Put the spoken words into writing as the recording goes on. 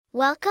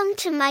Welcome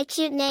to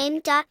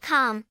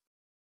mycutename.com.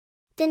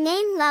 The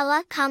name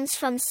Lela comes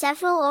from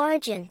several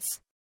origins.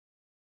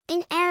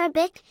 In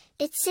Arabic,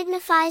 it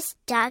signifies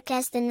dark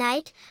as the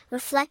night,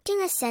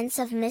 reflecting a sense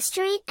of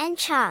mystery and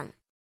charm.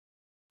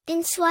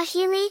 In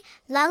Swahili,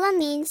 Lela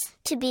means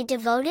to be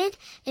devoted,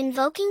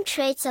 invoking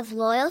traits of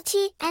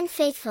loyalty and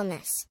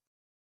faithfulness.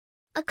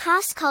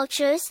 Across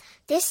cultures,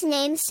 this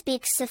name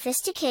speaks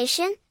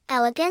sophistication,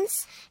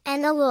 elegance,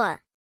 and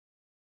allure.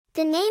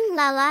 The name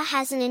Lela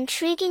has an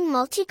intriguing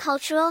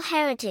multicultural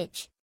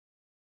heritage.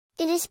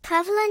 It is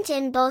prevalent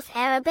in both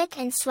Arabic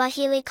and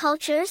Swahili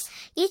cultures,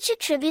 each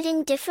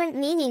attributing different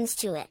meanings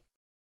to it.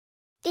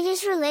 It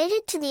is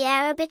related to the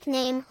Arabic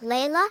name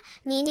Lela,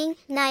 meaning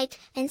night,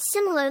 and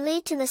similarly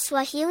to the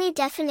Swahili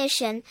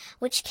definition,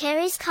 which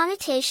carries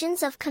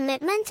connotations of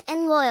commitment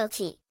and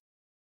loyalty.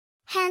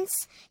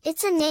 Hence,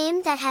 it's a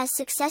name that has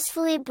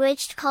successfully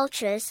bridged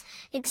cultures,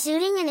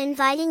 exuding an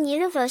inviting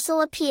universal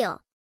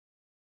appeal.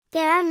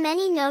 There are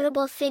many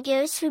notable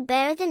figures who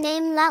bear the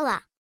name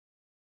Lela.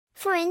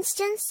 For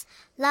instance,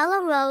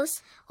 Lela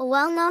Rose, a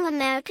well-known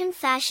American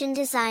fashion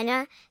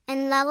designer,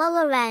 and Lela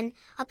Loren,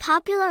 a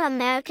popular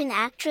American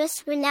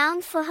actress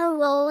renowned for her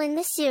role in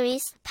the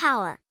series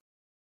Power.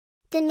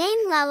 The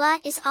name Lela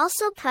is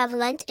also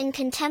prevalent in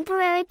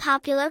contemporary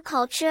popular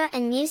culture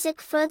and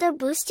music, further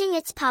boosting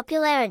its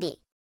popularity.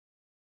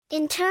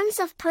 In terms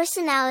of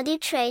personality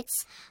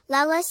traits,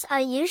 Lelas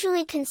are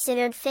usually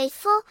considered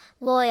faithful,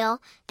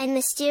 loyal, and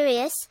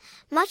mysterious,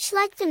 much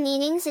like the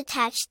meanings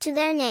attached to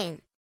their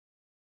name.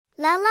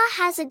 Lela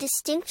has a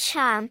distinct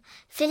charm,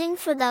 fitting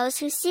for those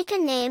who seek a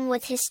name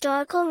with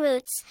historical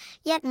roots,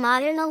 yet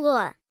modern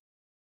allure.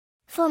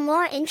 For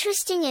more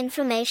interesting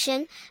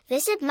information,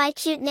 visit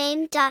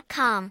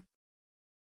mycutename.com.